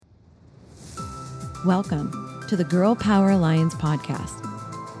Welcome to the Girl Power Alliance podcast,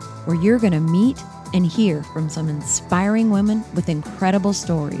 where you're going to meet and hear from some inspiring women with incredible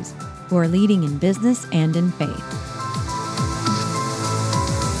stories who are leading in business and in faith.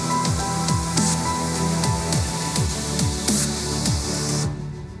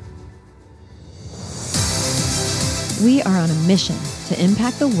 We are on a mission to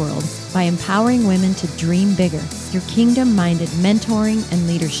impact the world by empowering women to dream bigger through kingdom-minded mentoring and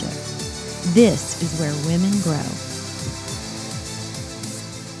leadership. This is where women grow.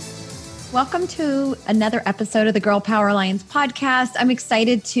 Welcome to another episode of the Girl Power Alliance podcast. I'm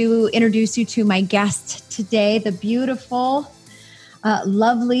excited to introduce you to my guest today, the beautiful,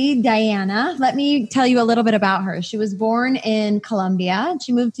 lovely Diana. Let me tell you a little bit about her. She was born in Colombia.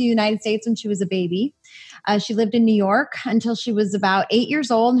 She moved to the United States when she was a baby. She lived in New York until she was about 8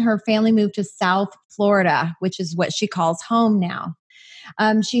 years old, and her family moved to South Florida, which is what she calls home now.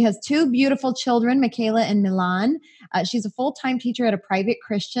 She has two beautiful children, Michaela and Milan. She's a full-time teacher at a private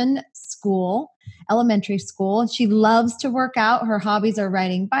Christian school, elementary school. She loves to work out. Her hobbies are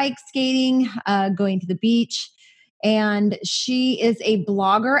riding bikes, skating, going to the beach. And she is a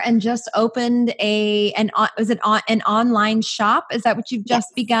blogger and just opened an online shop. Is that what you've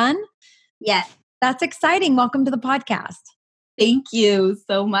just begun? Yes. That's exciting. Welcome to the podcast. Thank you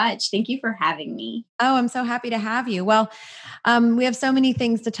so much. Thank you for having me. Oh, I'm so happy to have you. Well, we have so many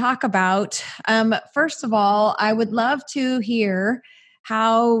things to talk about. First of all, I would love to hear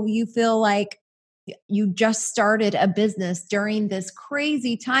how you feel like you just started a business during this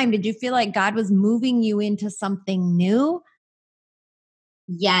crazy time. Did you feel like God was moving you into something new?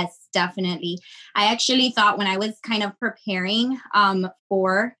 Yes, definitely. I actually thought when I was kind of preparing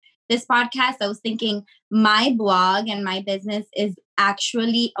for this podcast, I was thinking my blog and my business is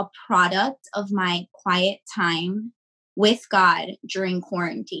actually a product of my quiet time with God during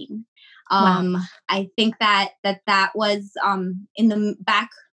quarantine. Wow. I think that was in the back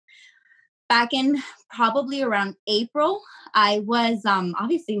in probably around April. I was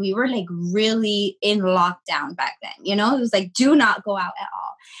obviously we were like really in lockdown back then. You know, it was like do not go out at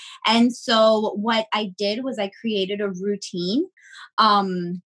all. And so what I did was I created a routine.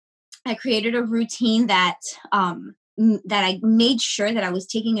 That that I made sure that I was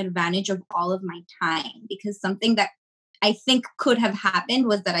taking advantage of all of my time, because something that I think could have happened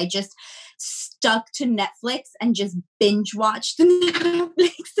was that I just stuck to Netflix and just binge watched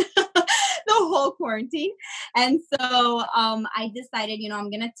Netflix the whole quarantine. And so I decided, I'm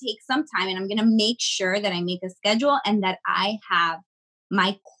going to take some time and I'm going to make sure that I make a schedule and that I have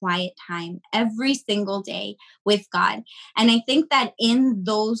my quiet time every single day with God. And I think that in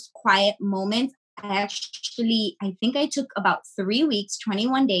those quiet moments, I think I took about 3 weeks,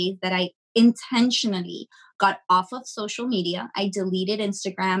 21 days that I intentionally got off of social media. I deleted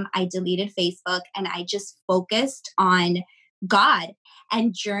Instagram, I deleted Facebook, and I just focused on God.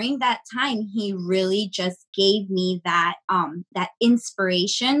 And during that time, he really just gave me that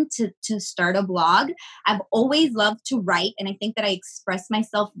inspiration to start a blog. I've always loved to write, and I think that I express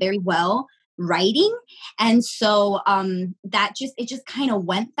myself very well writing. And so it just kind of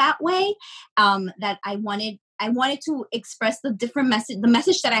went that way, that I wanted to express the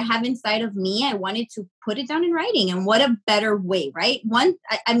message that I have inside of me. I wanted to put it down in writing, and what a better way, right?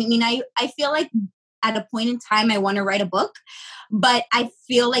 I feel like at a point in time, I want to write a book, but I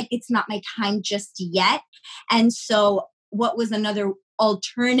feel like it's not my time just yet. And so what was another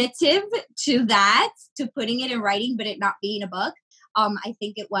alternative to that, to putting it in writing, but it not being a book? I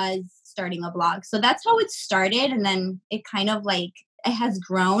think it was starting a blog. So that's how it started. And then it kind of like, it has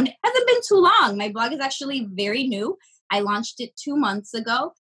grown. It hasn't been too long. My blog is actually very new. I launched it 2 months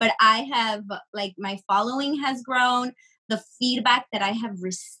ago, but I have my following has grown. The feedback that I have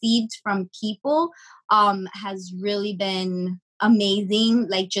received from people has really been amazing,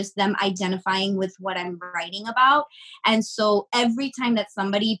 like just them identifying with what I'm writing about. And so every time that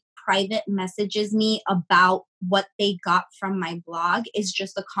somebody private messages me about what they got from my blog is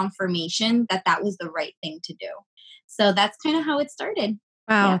just a confirmation that that was the right thing to do. So that's kind of how it started.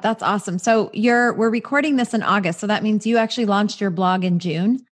 Wow, Yeah. That's awesome. So we're recording this in August. So that means you actually launched your blog in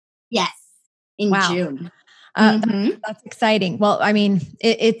June? Yes, in June. That's exciting. Well, I mean,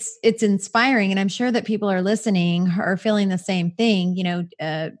 it's inspiring, and I'm sure that people are listening are feeling the same thing.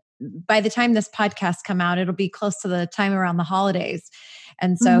 By the time this podcast come out, it'll be close to the time around the holidays.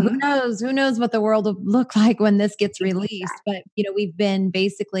 And so who knows what the world will look like when this gets released. But, we've been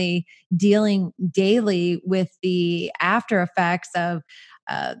basically dealing daily with the after effects of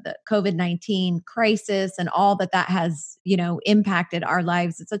the COVID-19 crisis and all that has, impacted our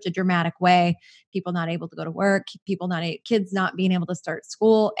lives in such a dramatic way. People not able to go to work, kids not being able to start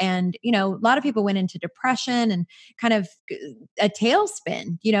school. And, a lot of people went into depression and kind of a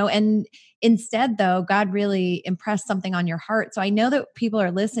tailspin, and instead though, God really impressed something on your heart. So I know that people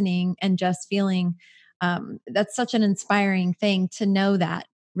are listening and just feeling that's such an inspiring thing to know that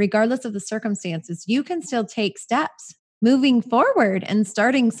regardless of the circumstances, you can still take steps moving forward and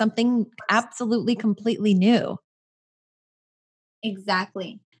starting something absolutely completely new.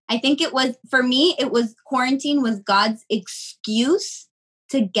 Exactly. I think for me, it was quarantine was God's excuse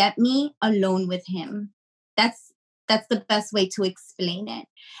to get me alone with him. That's the best way to explain it.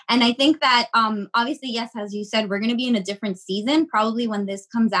 And I think that obviously, yes, as you said, we're going to be in a different season probably when this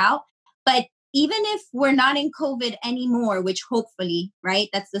comes out. But even if we're not in COVID anymore, which hopefully, right,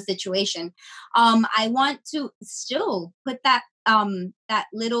 that's the situation. I want to still put that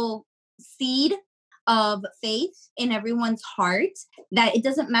little seed of faith in everyone's heart that it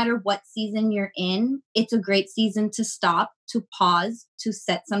doesn't matter what season you're in. It's a great season to stop, to pause, to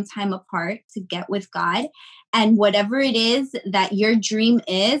set some time apart, to get with God. And whatever it is that your dream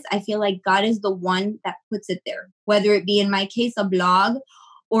is, I feel like God is the one that puts it there, whether it be in my case, a blog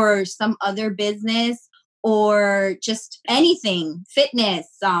or some other business or just anything, fitness,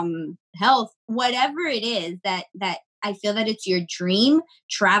 health, whatever it is that I feel that it's your dream,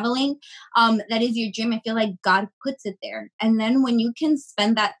 traveling, that is your dream. I feel like God puts it there. And then when you can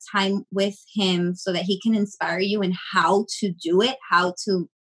spend that time with him so that he can inspire you in how to do it, how to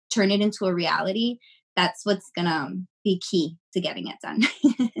turn it into a reality, that's what's going to be key to getting it done.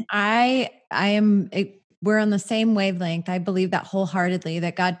 We're on the same wavelength. I believe that wholeheartedly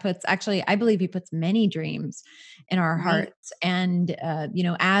that I believe he puts many dreams in our hearts. And,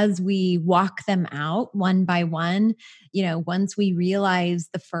 as we walk them out one by one, once we realize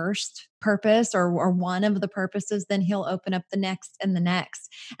the first purpose or one of the purposes, then he'll open up the next and the next.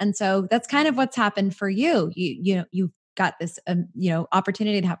 And so that's kind of what's happened for you. You've got this,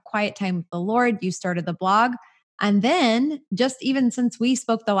 opportunity to have quiet time with the Lord. You started the blog. And then just even since we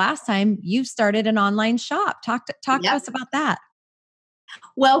spoke the last time, you've started an online shop. Talk to us about that.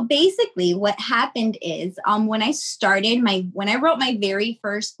 Well, basically what happened is when I wrote my very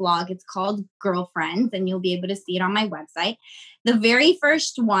first blog, it's called Girlfriends, and you'll be able to see it on my website. The very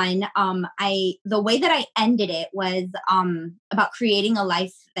first one, the way that I ended it was about creating a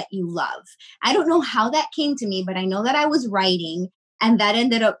life that you love. I don't know how that came to me, but I know that I was writing and that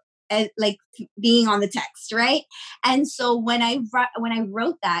ended up like being on the text, right? And so when I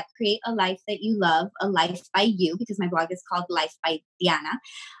wrote that, create a life that you love, a life by you, because my blog is called Life by Diana.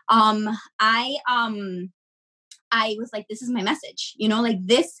 I was like, this is my message, like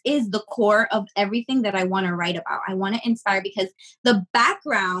this is the core of everything that I want to write about. I want to inspire because the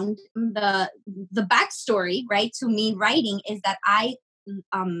background, the backstory, right, to me writing is that I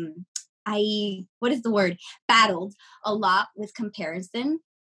battled a lot with comparison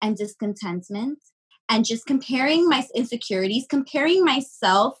and discontentment and just comparing my insecurities, comparing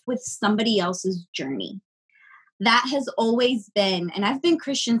myself with somebody else's journey. That has always been, and I've been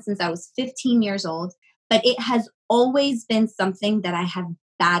Christian since I was 15 years old, but it has always been something that I have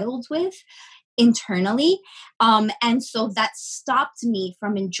battled with internally. And so that stopped me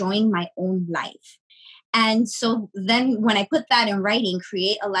from enjoying my own life. And so then when I put that in writing,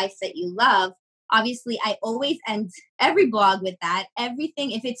 create a life that you love, obviously I always end every blog with that.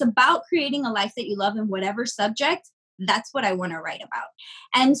 Everything, if it's about creating a life that you love in whatever subject, that's what I want to write about.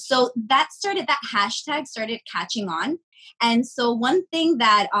 And so that hashtag started catching on. And so one thing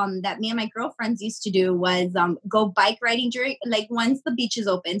that me and my girlfriends used to do was go bike riding once the beaches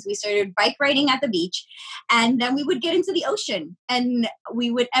opened. We started bike riding at the beach, and then we would get into the ocean. And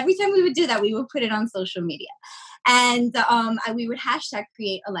every time we would do that, we would put it on social media, and we would hashtag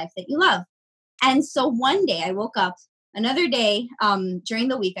create a life that you love. And so one day I woke up, another day during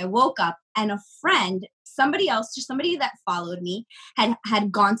the week, I woke up and a friend, somebody that followed me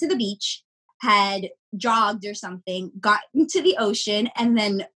had gone to the beach, had jogged or something, got into the ocean, and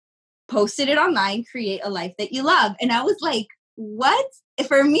then posted it online, create a life that you love. And I was like, what?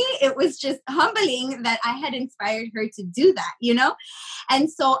 For me, it was just humbling that I had inspired her to do that,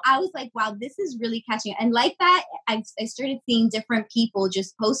 And so I was like, wow, this is really catching. And like that, I started seeing different people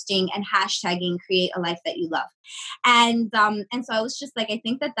just posting and hashtagging create a life that you love. And so I was just like, I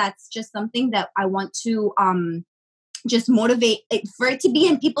think that that's just something that I want to just motivate it, for it to be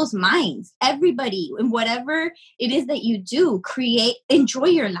in people's minds. Everybody, in whatever it is that you do, enjoy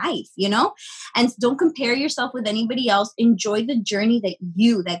your life, and don't compare yourself with anybody else. Enjoy the journey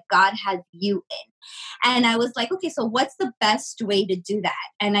that God has you in. And I was like, okay, so what's the best way to do that?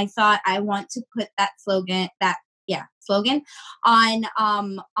 And I thought, I want to put that slogan on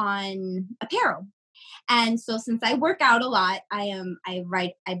apparel. And so since I work out a lot, I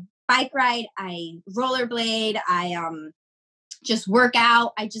bike ride, I rollerblade, I just work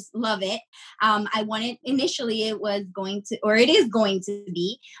out. I just love it. I wanted, initially it was going to, or it is going to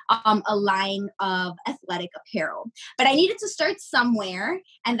be a line of athletic apparel, but I needed to start somewhere.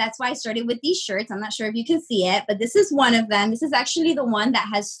 And that's why I started with these shirts. I'm not sure if you can see it, but this is one of them. This is actually the one that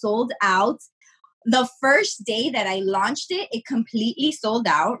has sold out. The first day that I launched it, it completely sold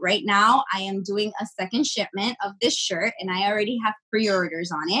out. Right now, I am doing a second shipment of this shirt, and I already have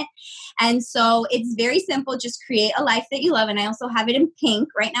pre-orders on it. And so it's very simple. Just create a life that you love. And I also have it in pink.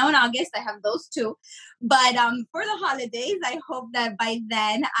 Right now in August, I have those too. But for the holidays, I hope that by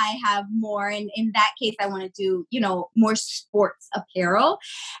then I have more. And in that case, I want to do, more sports apparel.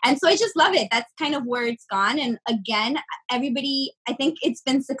 And so I just love it. That's kind of where it's gone. And again, everybody, I think it's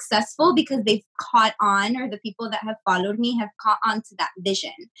been successful because they've caught on, or the people that have followed me have caught on to that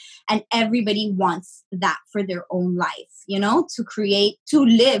vision. And everybody wants that for their own life, to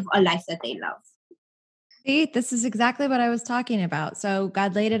live a life that they love. See, this is exactly what I was talking about. So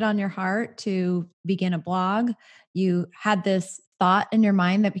God laid it on your heart to begin a blog. You had this thought in your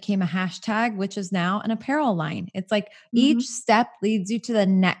mind that became a hashtag, which is now an apparel line. It's like each step leads you to the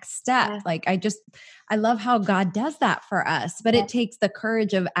next step. Yeah. Like I love how God does that for us, but it takes the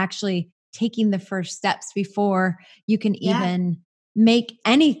courage of actually taking the first steps before you can even make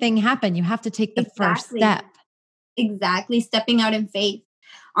anything happen. You have to take the first step. Exactly. Stepping out in faith.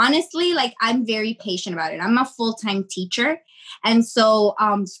 Honestly, like, I'm very patient about it. I'm a full-time teacher. And so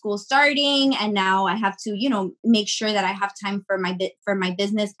school starting, and now I have to, make sure that I have time for my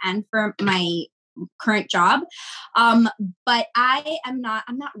business and for my current job. But I'm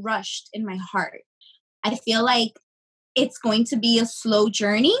not rushed in my heart. I feel like it's going to be a slow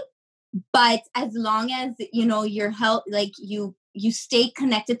journey, but as long as, your health, like you stay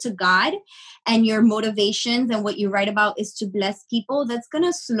connected to God, and your motivations and what you write about is to bless people, that's going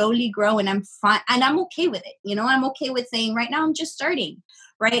to slowly grow. And I'm fine. And I'm okay with it. I'm okay with saying, right now I'm just starting.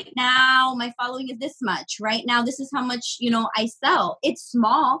 Right now, my following is this much. Right now, this is how much, I sell. It's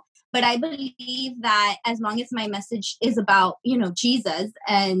small, but I believe that as long as my message is about, Jesus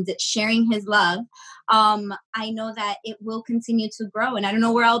and sharing his love, I know that it will continue to grow. And I don't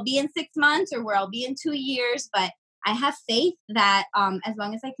know where I'll be in 6 months or where I'll be in 2 years, but I have faith that as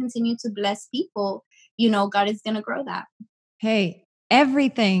long as I continue to bless people, God is going to grow that. Hey,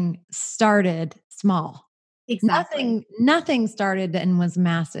 everything started small. Exactly. Nothing started and was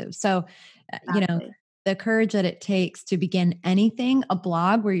massive. So, Exactly. the courage that it takes to begin anything, a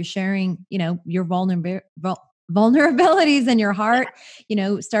blog where you're sharing, your vulnerabilities in your heart,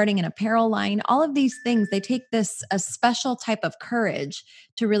 starting an apparel line, all of these things, they take a special type of courage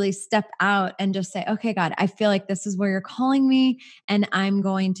to really step out and just say, okay, God, I feel like this is where you're calling me, and I'm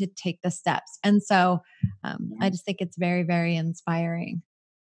going to take the steps. And so I just think it's very, very inspiring.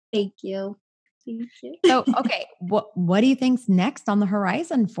 Thank you. Thank you. So, okay, what do you think's next on the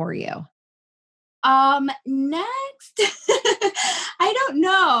horizon for you? Next, I don't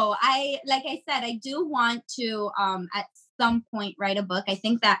know. Like I said, I do want to, at some point write a book. I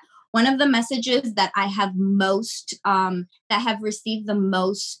think that one of the messages that I have that I have received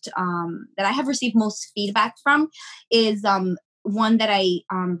most feedback from is, one that I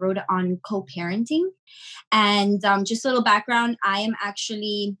wrote on co-parenting. And just a little background, I am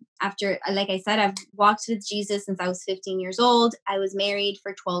actually, after, like I said, I've walked with Jesus since I was 15 years old. I was married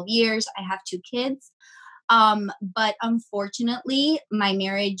for 12 years. I have 2 kids. But unfortunately, my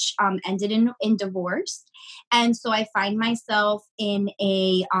marriage ended in divorce. And so I find myself in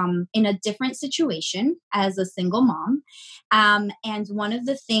a different situation as a single mom. And one of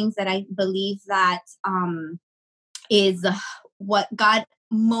the things that I believe that is what God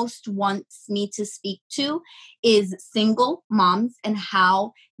most wants me to speak to is single moms and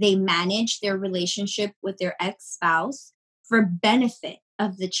how they manage their relationship with their ex-spouse for benefit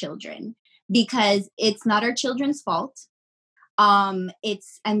of the children, because it's not our children's fault.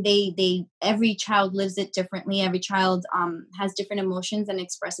 They every child lives it differently. Every child has different emotions and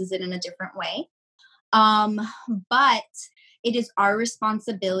expresses it in a different way. But it is our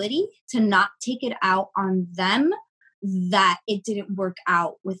responsibility to not take it out on them that it didn't work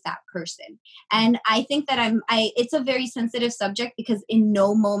out with that person. And I think that it's a very sensitive subject, because in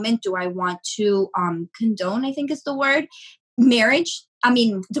no moment do I want to condone, I think is the word, divorce.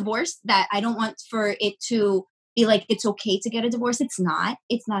 That I don't want for it to be like it's okay to get a divorce. It's not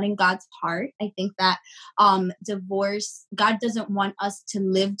in God's heart. I think that divorce, God doesn't want us to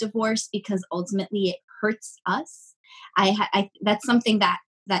live divorce, because ultimately it hurts us. That's something that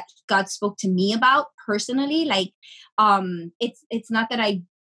God spoke to me about personally. Like, it's not that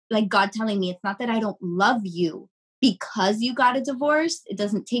like God telling me, it's not that I don't love you because you got a divorce. It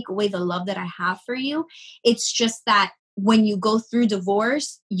doesn't take away the love that I have for you. It's just that when you go through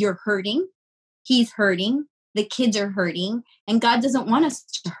divorce, you're hurting. He's hurting. The kids are hurting, and God doesn't want us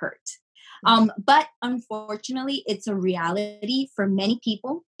to hurt. But unfortunately, it's a reality for many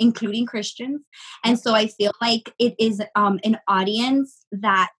people, including Christians. And so I feel like it is an audience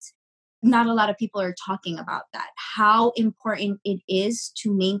that not a lot of people are talking about, that how important it is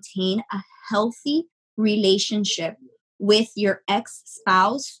to maintain a healthy relationship with your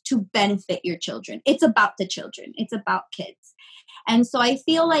ex-spouse to benefit your children. It's about the children. It's about kids. And so I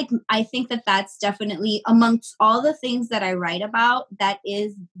think that that's definitely, amongst all the things that I write about, that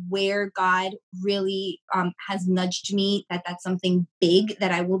is where God really has nudged me, that's something big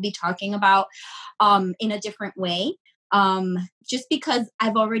that I will be talking about in a different way. Just because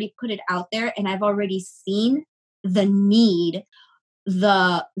I've already put it out there, and I've already seen the need,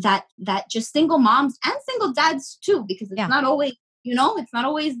 that just single moms and single dads too, because it's not always, it's not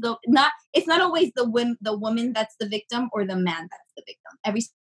always the woman that's the victim, or the man that's the victim. Every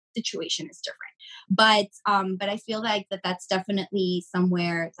situation is different. But I feel like that's definitely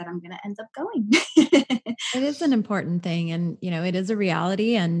somewhere that I'm going to end up going. It is an important thing, and it is a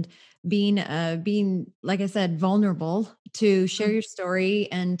reality, and being like I said, vulnerable to share your story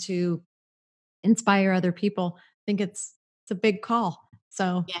and to inspire other people. I think it's a big call.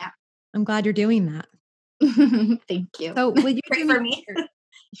 So yeah, I'm glad you're doing that. Thank you. So would you Pray for me?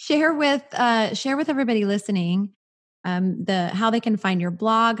 share with everybody listening how they can find your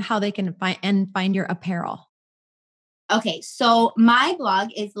blog, how they can find your apparel. Okay, so my blog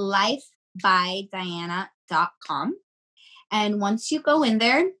is lifebydiana.com. And once you go in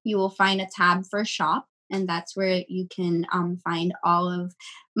there, you will find a tab for shop. And that's where you can find all of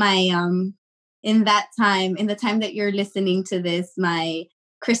my, in the time that you're listening to this, my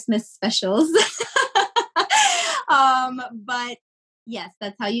Christmas specials. But yes,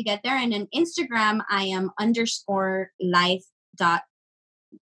 that's how you get there. And on Instagram, I am _life.by.diana.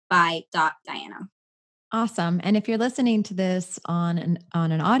 Awesome. And if you're listening to this on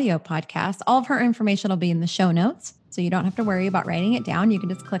an audio podcast, all of her information will be in the show notes. So you don't have to worry about writing it down. You can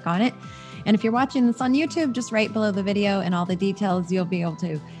just click on it. And if you're watching this on YouTube, just right below the video and all the details, you'll be able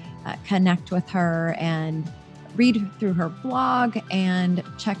to connect with her and read through her blog and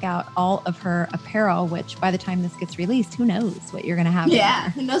check out all of her apparel, which by the time this gets released, who knows what you're going to have. Yeah,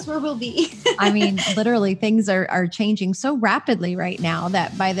 who knows where we'll be. I mean, literally things are changing so rapidly right now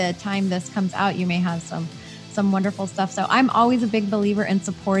that by the time this comes out, you may have some wonderful stuff. So I'm always a big believer in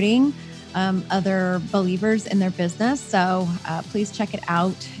supporting other believers in their business. So please check it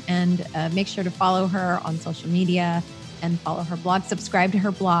out and make sure to follow her on social media and follow her blog, subscribe to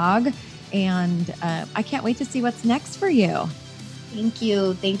her blog. And I can't wait to see what's next for you. Thank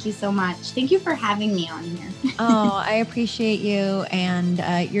you. Thank you so much. Thank you for having me on here. Oh, I appreciate you. And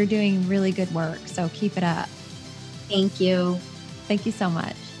you're doing really good work. So keep it up. Thank you. Thank you so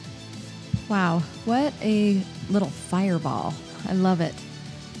much. Wow. What a little fireball. I love it.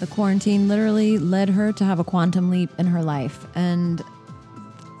 The quarantine literally led her to have a quantum leap in her life. And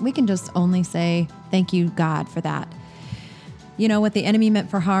we can just only say, thank you, God, for that. You know, what the enemy meant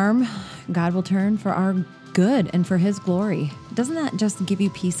for harm, God will turn for our good and for his glory. Doesn't that just give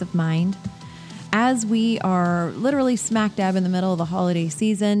you peace of mind? As we are literally smack dab in the middle of the holiday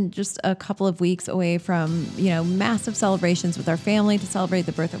season, just a couple of weeks away from, massive celebrations with our family to celebrate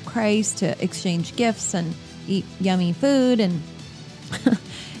the birth of Christ, to exchange gifts and eat yummy food and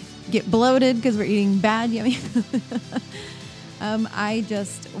get bloated because we're eating bad, yummy food. I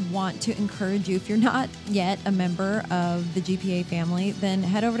just want to encourage you, if you're not yet a member of the GPA family, then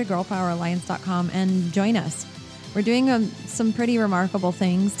head over to girlpoweralliance.com and join us. We're doing some pretty remarkable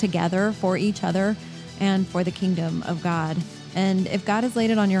things together for each other and for the kingdom of God. And if God has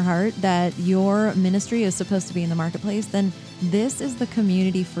laid it on your heart that your ministry is supposed to be in the marketplace, then this is the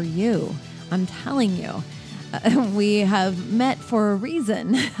community for you. I'm telling you. We have met for a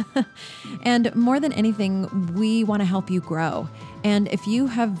reason. And more than anything, we want to help you grow. And if you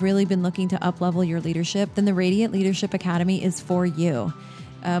have really been looking to up-level your leadership, then the Radiant Leadership Academy is for you.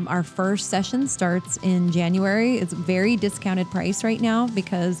 Our first session starts in January. It's a very discounted price right now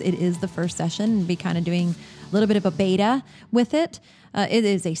because it is the first session and be kind of doing a little bit of a beta with it. It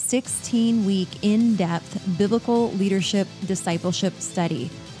is a 16-week in-depth biblical leadership discipleship study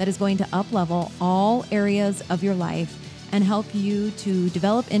that is going to up-level all areas of your life and help you to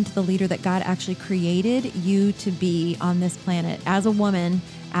develop into the leader that God actually created you to be on this planet as a woman,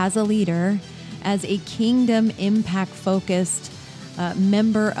 as a leader, as a kingdom impact-focused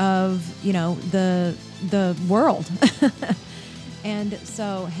member of, the world. And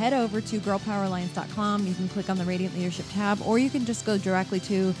so head over to girlpoweralliance.com. You can click on the Radiant Leadership tab, or you can just go directly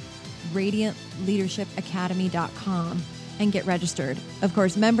to radiantleadershipacademy.com and get registered. Of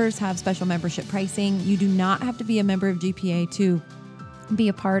course, members have special membership pricing. You do not have to be a member of GPA to be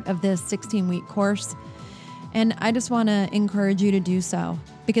a part of this 16-week course. And I just want to encourage you to do so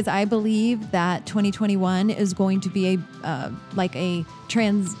because I believe that 2021 is going to be a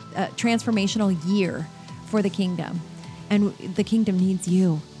transformational year for the kingdom. And the kingdom needs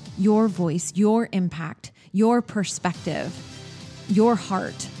you, your voice, your impact, your perspective, your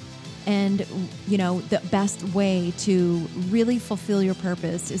heart. And, the best way to really fulfill your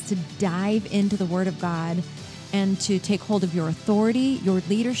purpose is to dive into the Word of God and to take hold of your authority, your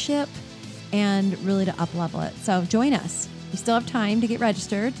leadership, and really to up-level it. So join us. You still have time to get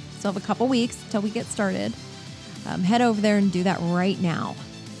registered. Still have a couple weeks until we get started. Head over there and do that right now.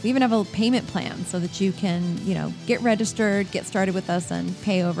 We even have a payment plan so that you can, get registered, get started with us, and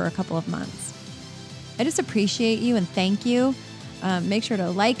pay over a couple of months. I just appreciate you and thank you. Make sure to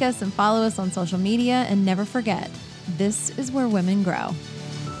like us and follow us on social media. And never forget, this is where women grow.